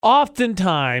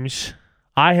Oftentimes,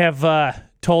 I have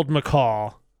told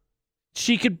McCall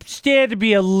she could stand to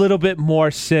be a little bit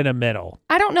more sentimental.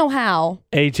 I don't know how.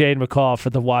 AJ and McCall for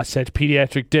the Wasatch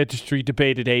Pediatric Dentistry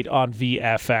Debate at 8 on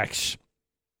VFX.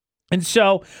 And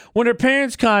so when her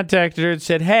parents contacted her and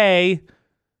said, hey,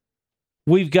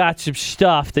 we've got some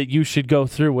stuff that you should go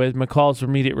through with, McCall's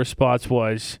immediate response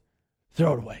was,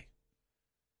 throw it away.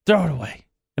 Throw it away.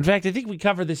 In fact, I think we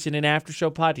covered this in an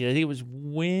after-show podcast. I think it was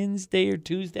Wednesday or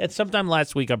Tuesday. Sometime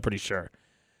last week, I'm pretty sure.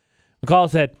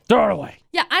 McCall said, throw it away.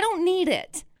 Yeah, I don't need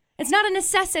it. It's not a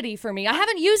necessity for me. I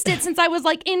haven't used it since I was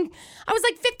like 15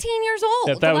 years old.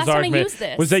 Yeah, the last time I used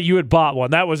this. Was that you had bought one.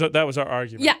 That was our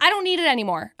argument. Yeah, I don't need it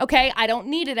anymore. Okay? I don't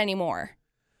need it anymore.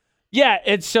 Yeah,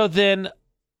 and so then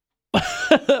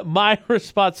my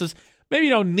response is, maybe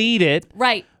you don't need it.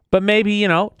 Right. But maybe,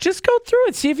 just go through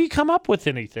it. See if you come up with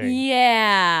anything.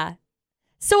 Yeah.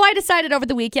 So I decided over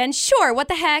the weekend, sure, what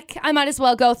the heck? I might as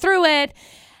well go through it.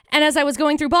 And as I was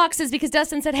going through boxes, because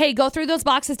Dustin said, hey, go through those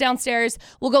boxes downstairs.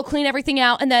 We'll go clean everything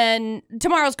out. And then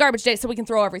tomorrow's garbage day so we can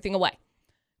throw everything away.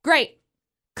 Great.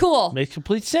 Cool. Makes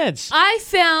complete sense. I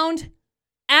found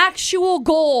actual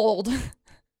gold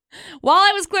while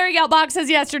I was clearing out boxes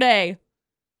yesterday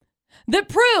that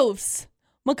proves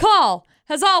McCall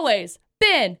has always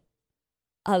been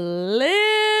a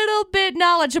little bit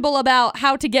knowledgeable about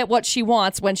how to get what she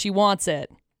wants when she wants it.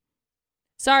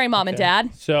 Sorry, Mom and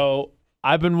Dad. So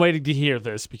I've been waiting to hear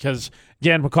this because,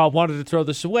 again, McCall wanted to throw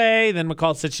this away. Then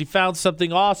McCall said she found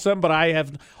something awesome, but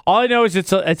all I know is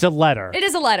it's a letter. It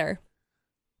is a letter.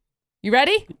 You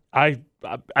ready? I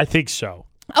think so.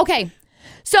 Okay.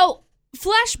 So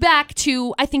flashback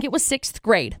to, I think it was 6th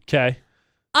grade. Okay.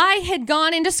 I had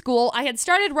gone into school. I had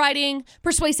started writing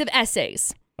persuasive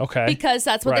essays. Okay. Because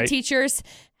that's what the teachers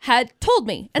had told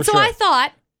me. And so I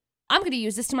thought, I'm going to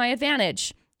use this to my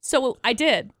advantage. So I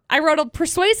did. I wrote a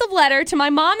persuasive letter to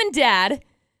my mom and dad.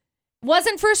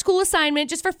 Wasn't for a school assignment,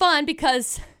 just for fun,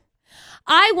 because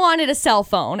I wanted a cell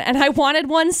phone, and I wanted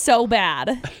one so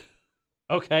bad.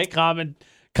 Okay, common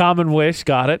wish.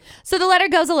 Got it. So the letter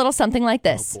goes a little something like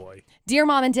this. Oh, boy. Dear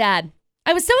Mom and Dad,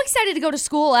 I was so excited to go to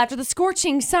school after the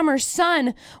scorching summer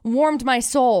sun warmed my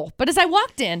soul. But as I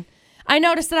walked in, I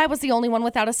noticed that I was the only one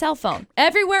without a cell phone.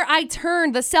 Everywhere I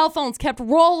turned, the cell phones kept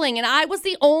rolling, and I was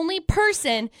the only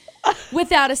person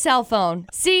without a cell phone.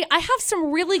 See, I have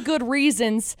some really good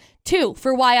reasons, too,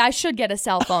 for why I should get a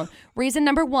cell phone. Reason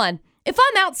number 1, if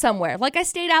I'm out somewhere, like I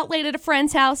stayed out late at a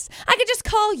friend's house, I could just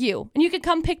call you, and you could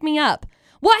come pick me up.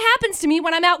 What happens to me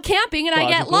when I'm out camping and I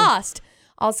get lost?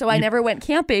 Also, I never went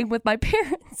camping with my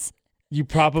parents. You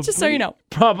probably, just so you know,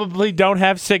 probably don't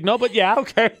have signal, but yeah,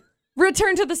 okay.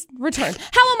 Return. How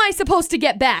am I supposed to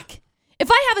get back? If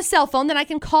I have a cell phone, then I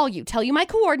can call you, tell you my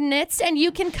coordinates, and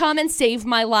you can come and save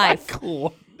my life.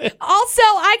 Cool. Also,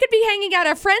 I could be hanging out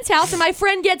at a friend's house and my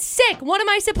friend gets sick. What am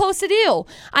I supposed to do?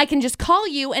 I can just call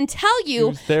you and tell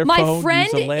you my friend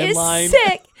is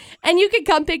sick and you can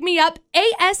come pick me up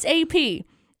ASAP.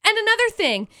 And another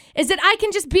thing is that I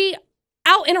can just be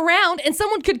out and around and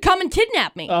someone could come and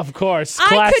kidnap me. Of course.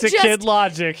 Classic kid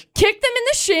logic. Kick them in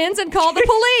the shins and call the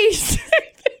police.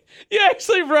 You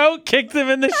actually wrote kick them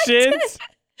in the shins?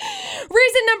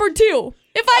 Reason number 2.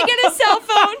 If I get a cell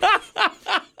phone.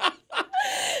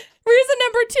 Reason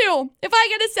number 2. If I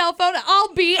get a cell phone,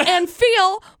 I'll be and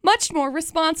feel much more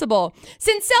responsible.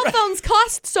 Since cell phones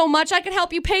cost so much, I can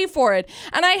help you pay for it.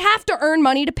 And I have to earn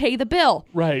money to pay the bill.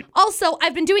 Right. Also,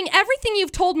 I've been doing everything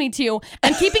you've told me to,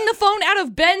 and keeping the phone out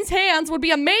of Ben's hands would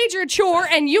be a major chore,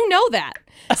 and you know that.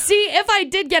 See, if I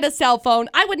did get a cell phone,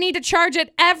 I would need to charge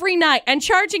it every night, and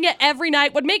charging it every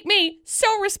night would make me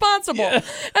so responsible. Yeah.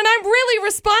 And I'm really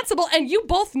responsible, and you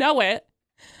both know it.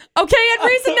 Okay, and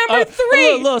reason number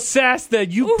 3. A little sass that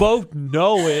you both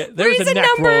know it. There's a neck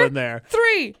roll in there.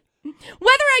 3. Whether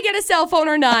I get a cell phone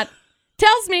or not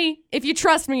tells me if you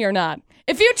trust me or not.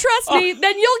 If you trust me,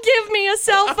 then you'll give me a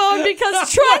cell phone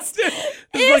because trust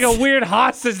is like a weird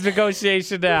hostage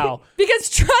negotiation now. Because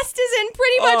trust is in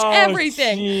pretty much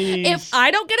everything. Geez. If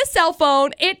I don't get a cell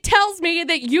phone, it tells me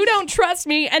that you don't trust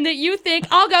me and that you think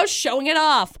I'll go showing it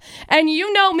off. And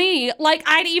you know me, like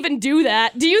I'd even do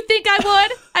that. Do you think I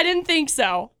would? I didn't think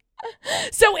so.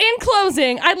 So in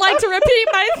closing, I'd like to repeat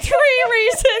my 3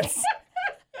 reasons.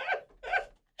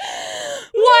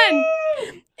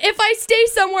 1, if I stay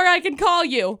somewhere, I can call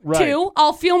you. Right. 2,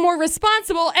 I'll feel more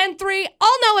responsible. And 3,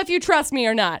 I'll know if you trust me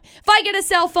or not. If I get a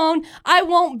cell phone, I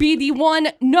won't be the one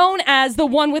known as the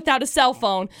one without a cell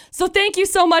phone. So thank you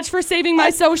so much for saving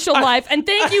my social life. And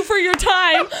thank you for your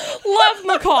time. Love,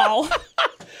 McCall.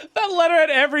 That letter had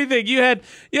everything. You had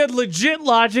legit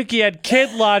logic, you had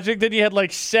kid logic, then you had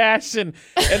like sass and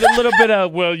a little bit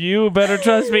of, well, you better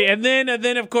trust me. And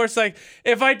then of course, like,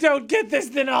 if I don't get this,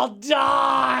 then I'll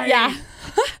die. Yeah.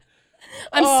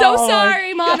 I'm so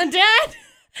sorry, Mom and Dad.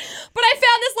 But I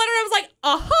found this letter and I was like,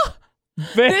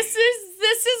 this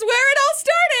is where it all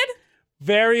started.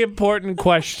 Very important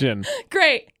question.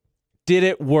 Great. Did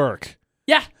it work?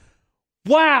 Yeah.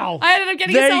 Wow. I ended up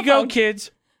getting a there cell you go, phone.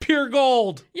 kids. Pure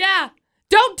gold. Yeah.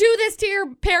 Don't do this to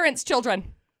your parents'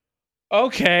 children.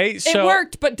 Okay. It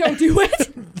worked, but don't do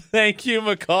it. Thank you,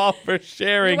 McCall, for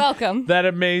sharing. You're welcome. That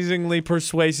amazingly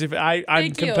persuasive.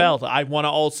 I'm compelled. I want to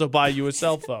also buy you a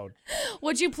cell phone.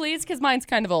 Would you please? Because mine's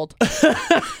kind of old.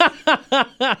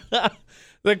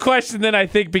 The question then I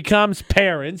think becomes,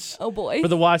 parents. Oh, boy. For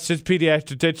the Watch This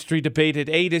Pediatric Dentistry Debate at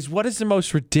 8 is, what is the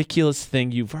most ridiculous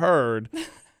thing you've heard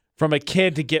from a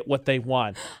kid to get what they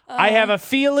want? I have a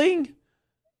feeling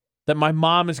that my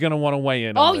mom is going to want to weigh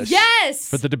in on this. Oh, yes!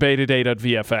 For the debate at 8 on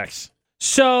VFX.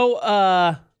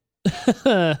 So,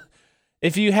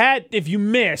 if you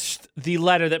missed the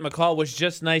letter that McCall was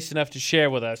just nice enough to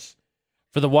share with us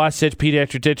for the Wasatch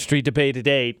Pediatric Dentistry Debate at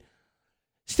 8,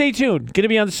 stay tuned. Going to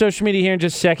be on the social media here in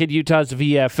just a second, Utah's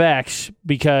VFX,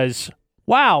 because,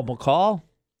 wow, McCall,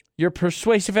 your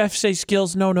persuasive essay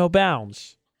skills know no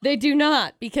bounds. They do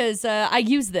not, because I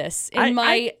use this in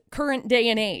my current day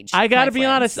and age. I got to be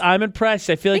honest, I'm impressed.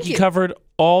 I feel like you covered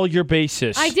all your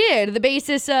bases. I did. The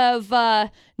basis of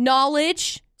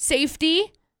knowledge,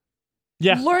 safety,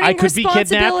 learning I could be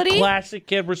responsibility. Kidnapped. Classic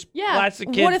kid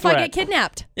classic kid What if threat. I get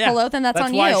kidnapped? Yeah. Hello, then that's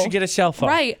on you. That's why I should get a cell phone.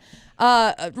 Right.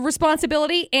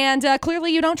 Responsibility, and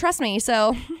clearly you don't trust me,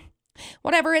 so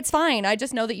whatever, it's fine. I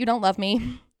just know that you don't love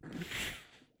me.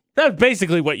 That's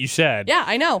basically what you said. Yeah,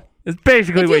 I know. It's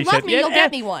basically what you said. If you love me, you'll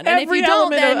get me one. And if Every you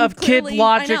don't, element then of kid clearly,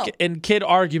 logic and kid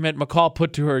argument, McCall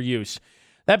put to her use.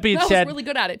 That being said, I was really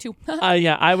good at it, too.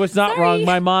 yeah, I was not wrong.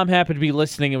 My mom happened to be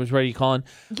listening and was ready to call in.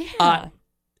 Yeah.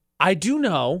 I do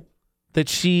know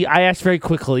that I asked very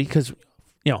quickly because,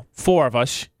 four of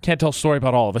us, can't tell a story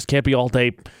about all of us, can't be all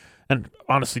day, and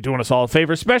honestly doing us all a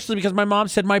favor, especially because my mom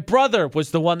said my brother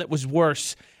was the one that was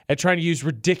worse at trying to use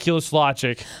ridiculous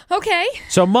logic. Okay.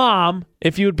 So, Mom,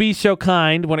 if you would be so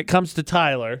kind, when it comes to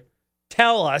Tyler,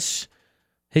 tell us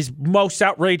his most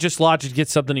outrageous logic to get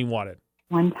something he wanted.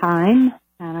 One time,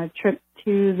 on a trip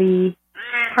to the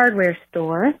hardware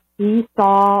store, he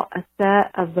saw a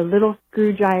set of the little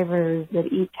screwdrivers that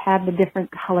each had the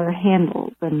different color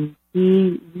handles, and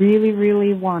he really,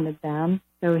 really wanted them.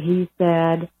 So he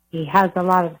said he has a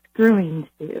lot of screwing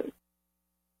to do.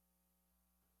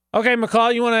 Okay,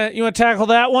 McCall, you wanna tackle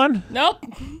that one? Nope.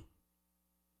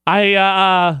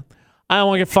 I don't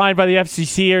want to get fined by the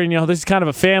FCC here, and this is kind of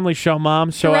a family show,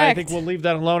 Mom. So Correct. I think we'll leave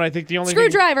that alone. I think the only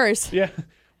screwdrivers.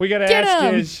 We gotta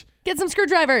ask is get some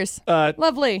screwdrivers.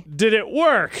 Lovely. Did it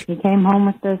work? He came home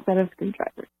with a set of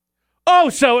screwdrivers. Oh,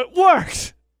 so it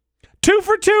worked. 2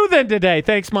 for 2 then today.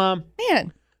 Thanks, Mom.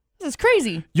 Man, this is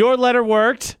crazy. Your letter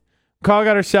worked. Carl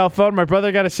got her cell phone. My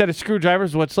brother got a set of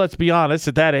screwdrivers, which, let's be honest,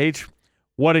 at that age,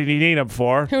 what did he need them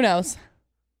for? Who knows?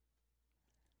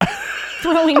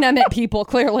 Throwing them at people,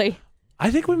 clearly.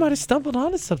 I think we might have stumbled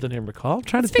onto something here, McCall. I'm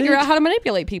trying Let's to figure out how to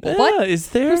manipulate people. What? Is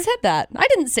there? Who said that? I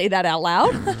didn't say that out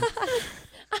loud.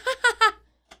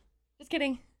 Just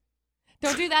kidding.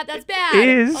 Don't do that. That's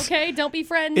bad. Okay? Don't be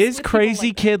friends. Is with crazy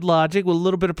like kid logic with a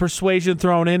little bit of persuasion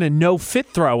thrown in and no fit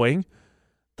throwing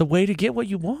the way to get what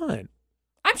you want?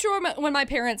 I'm sure when my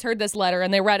parents heard this letter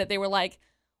and they read it, they were like,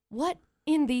 what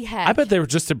in the heck? I bet they were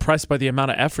just impressed by the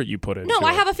amount of effort you put into it. No,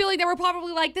 I have a feeling they were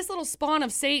probably like, this little spawn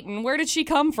of Satan, where did she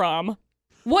come from?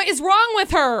 What is wrong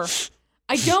with her?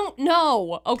 I don't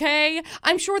know, okay?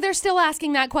 I'm sure they're still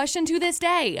asking that question to this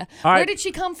day. All right. Where did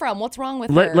she come from? What's wrong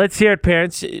with her? Let's hear it,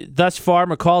 parents. Thus far,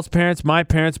 McCall's parents, my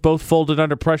parents, both folded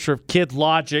under pressure of kid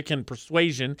logic and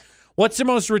persuasion. What's the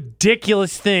most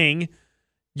ridiculous thing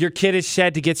your kid has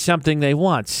said to get something they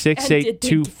want?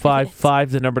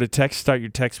 68255, the number to text. Start your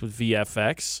text with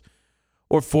VFX.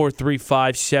 Or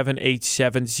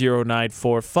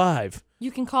 435-787-0945.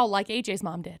 You can call like AJ's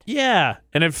mom did. Yeah.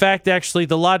 And in fact, actually,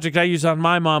 the logic I use on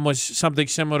my mom was something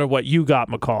similar to what you got,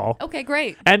 McCall. Okay,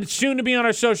 great. And soon to be on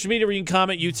our social media where you can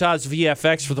comment Utah's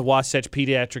VFX for the Wasatch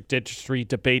Pediatric Dentistry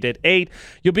Debate at 8.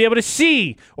 You'll be able to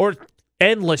see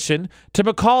and listen to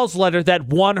McCall's letter that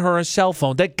won her a cell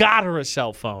phone, that got her a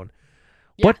cell phone.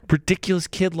 Yeah. What ridiculous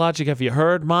kid logic have you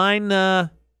heard? Mine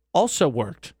also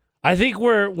worked. I think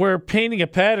we're painting a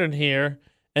pattern here,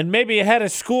 and maybe ahead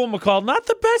of school, McCall, not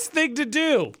the best thing to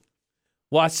do.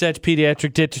 Wasatch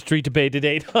Pediatric Dentistry Debate at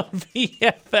 8 on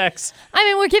VFX. I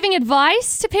mean, we're giving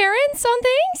advice to parents on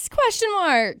things? Question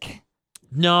mark.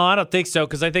 No, I don't think so,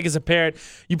 because I think as a parent,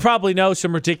 you probably know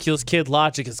some ridiculous kid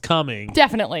logic is coming.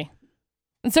 Definitely.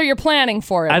 And so you're planning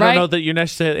for it, right? I don't know that you're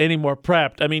necessarily any more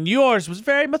prepped. I mean, yours was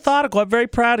very methodical. I'm very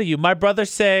proud of you. My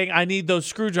brother's saying I need those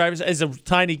screwdrivers as a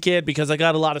tiny kid because I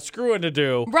got a lot of screwing to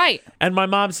do. Right. And my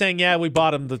mom's saying, yeah, we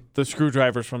bought him the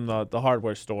screwdrivers from the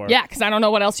hardware store. Yeah, because I don't know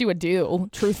what else you would do,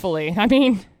 truthfully. I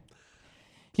mean,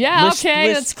 yeah,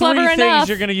 okay, that's clever enough. 3 things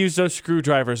you're going to use those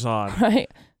screwdrivers on.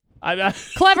 Right.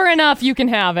 Clever enough, you can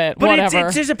have it. But whatever.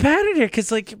 There's a pattern here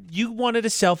because, like, you wanted a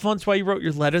cell phone. That's why you wrote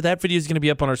your letter. That video is going to be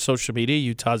up on our social media,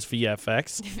 Utah's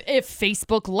VFX. If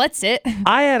Facebook lets it.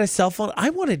 I had a cell phone.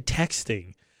 I wanted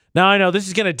texting. Now, I know this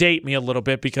is going to date me a little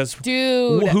bit because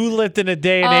dude, who lived in a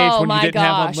day and age when you didn't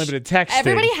have unlimited texting?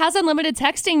 Everybody has unlimited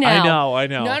texting now. I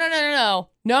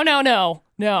know.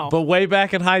 No. But way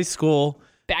back in high school,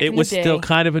 it was still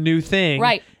kind of a new thing.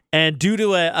 Right. And due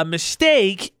to a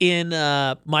mistake in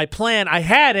my plan, I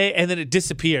had it, and then it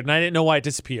disappeared. And I didn't know why it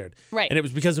disappeared. Right. And it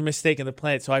was because of a mistake in the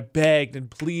plan. So I begged and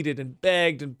pleaded and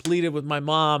begged and pleaded with my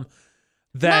mom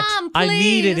that I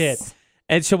needed it.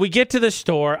 And so we get to the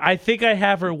store. I think I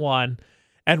have her one.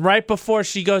 And right before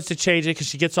she goes to change it, because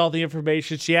she gets all the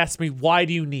information, she asks me, why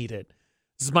do you need it?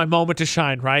 This is my moment to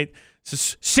shine, right? So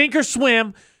sink or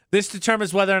swim. This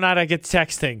determines whether or not I get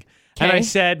texting. Okay. And I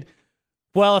said,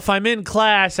 well, if I'm in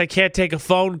class, I can't take a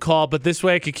phone call, but this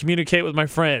way I can communicate with my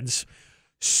friends.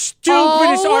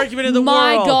 Stupidest argument in the world.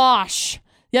 My gosh.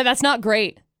 Yeah, that's not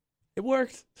great. It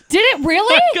worked. Did it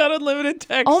really? I got unlimited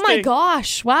texting. Oh my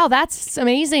gosh. Wow, that's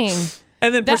amazing.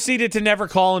 And then proceeded to never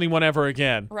call anyone ever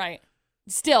again. Right.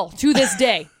 Still, to this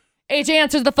day. AJ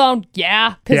answers the phone.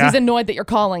 Yeah, because he's annoyed that you're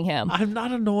calling him. I'm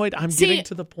not annoyed. I'm getting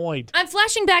to the point. I'm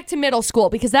flashing back to middle school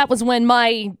because that was when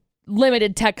my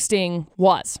limited texting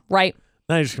was, right?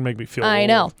 Now you're just going to make me feel I old.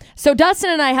 know. So Dustin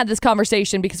and I had this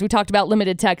conversation because we talked about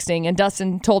limited texting, and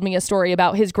Dustin told me a story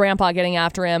about his grandpa getting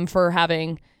after him for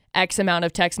having X amount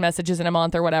of text messages in a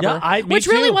month or whatever, which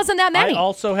really wasn't that many. I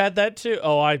also had that too.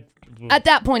 At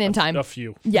that point in time. A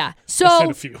few. Yeah. So I said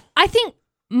a few. I think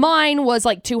mine was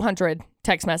like 200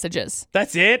 text messages.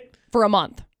 That's it? For a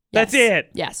month. That's it?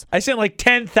 Yes. I sent like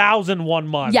 10,000 one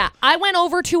month. Yeah. I went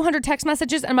over 200 text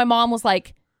messages, and my mom was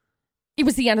like, it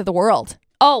was the end of the world.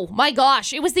 Oh my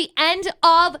gosh. It was the end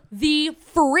of the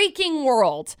freaking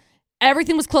world.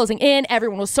 Everything was closing in.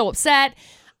 Everyone was so upset.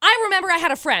 I remember I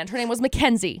had a friend. Her name was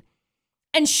Mackenzie.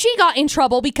 And she got in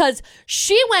trouble because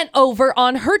she went over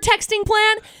on her texting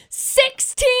plan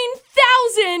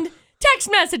 16,000 text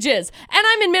messages. And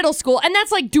I'm in middle school, and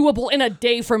that's like doable in a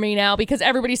day for me now because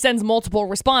everybody sends multiple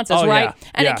responses, right? Yeah.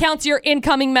 And it counts your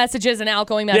incoming messages and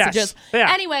outgoing messages. Yes.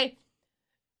 Yeah. Anyway,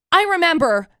 I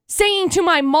remember saying to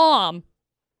my mom,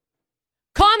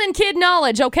 common kid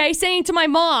knowledge, okay? Saying to my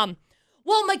mom,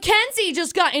 well, Mackenzie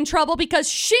just got in trouble because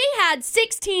she had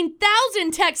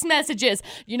 16,000 text messages.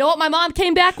 You know what my mom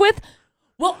came back with?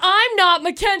 Well, I'm not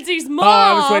Mackenzie's mom. Oh,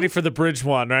 I was waiting for the bridge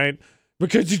one, right?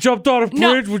 Mackenzie jumped off a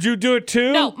bridge. Would you do it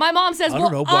too? No, my mom says, I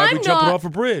don't know. Why are we jumping off a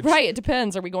bridge? Right, it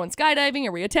depends. Are we going skydiving?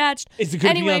 Are we attached? Is it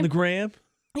going to be on the gram?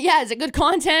 Yeah, is it good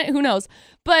content? Who knows?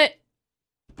 But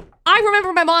I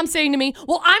remember my mom saying to me,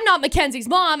 well, I'm not Mackenzie's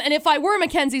mom, and if I were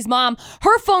Mackenzie's mom,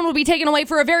 her phone would be taken away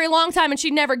for a very long time and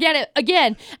she'd never get it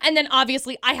again. And then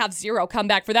obviously I have zero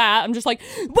comeback for that. I'm just like,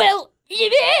 well,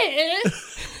 it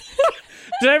is.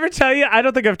 Did I ever tell you? I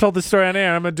don't think I've told this story on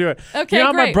air. I'm going to do it. Okay, you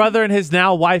know, great. My brother and his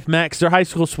now wife, Max, they're high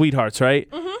school sweethearts, right?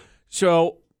 Mm-hmm.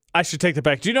 So I should take that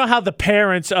back. Do you know how the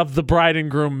parents of the bride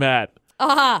and groom met?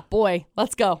 Aha, boy,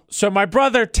 let's go. So my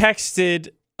brother texted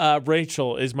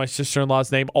Rachel is my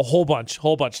sister-in-law's name. A whole bunch.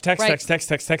 Text.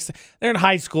 They're in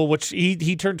high school, which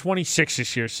he turned 26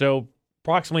 this year, so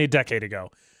approximately a decade ago.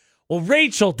 Well,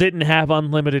 Rachel didn't have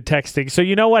unlimited texting, so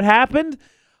you know what happened?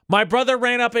 My brother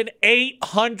ran up an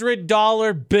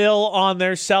 $800 bill on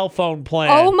their cell phone plan.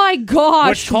 Oh my gosh!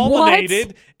 Which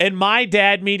culminated in my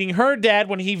dad meeting her dad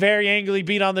when he very angrily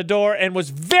beat on the door and was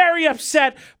very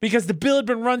upset because the bill had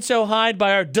been run so high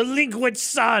by our delinquent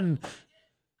son.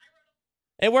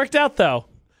 It worked out, though.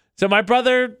 So my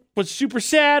brother was super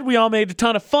sad. We all made a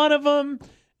ton of fun of him.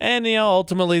 And,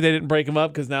 ultimately they didn't break him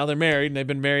up because now they're married. And they've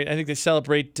been married. I think they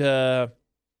celebrate 2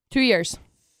 years.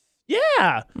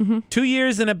 Yeah. Mm-hmm. 2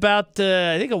 years in about,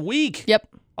 I think, a week. Yep.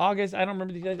 August. I don't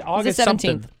remember the date. August 17th.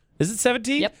 Something. Is it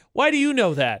 17th? Yep. Why do you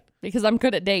know that? Because I'm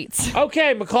good at dates.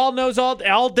 Okay, McCall knows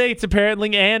all dates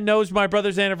apparently and knows my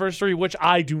brother's anniversary, which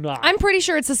I do not. I'm pretty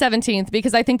sure it's the 17th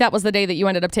because I think that was the day that you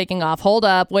ended up taking off. Hold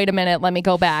up. Wait a minute. Let me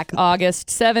go back. August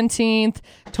 17th,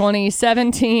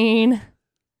 2017.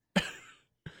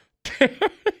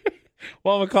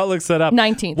 Well, McCall looks that up.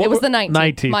 19th. It was the 19th.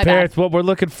 19th. My Parents, bad. what we're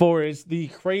looking for is the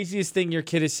craziest thing your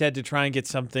kid has said to try and get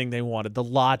something they wanted. The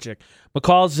logic.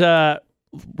 McCall's,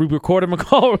 we recorded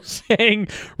McCall saying,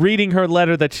 reading her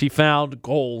letter that she found.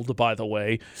 Gold, by the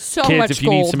way. So Kids, much if you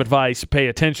gold. need some advice, pay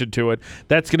attention to it.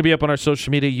 That's going to be up on our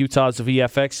social media, Utah's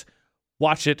VFX.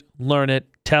 Watch it, learn it,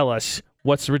 tell us.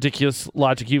 What's the ridiculous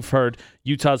logic you've heard?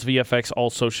 Utah's VFX,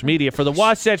 all social media. For the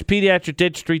Wasatch Pediatric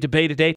Dentistry Debate today,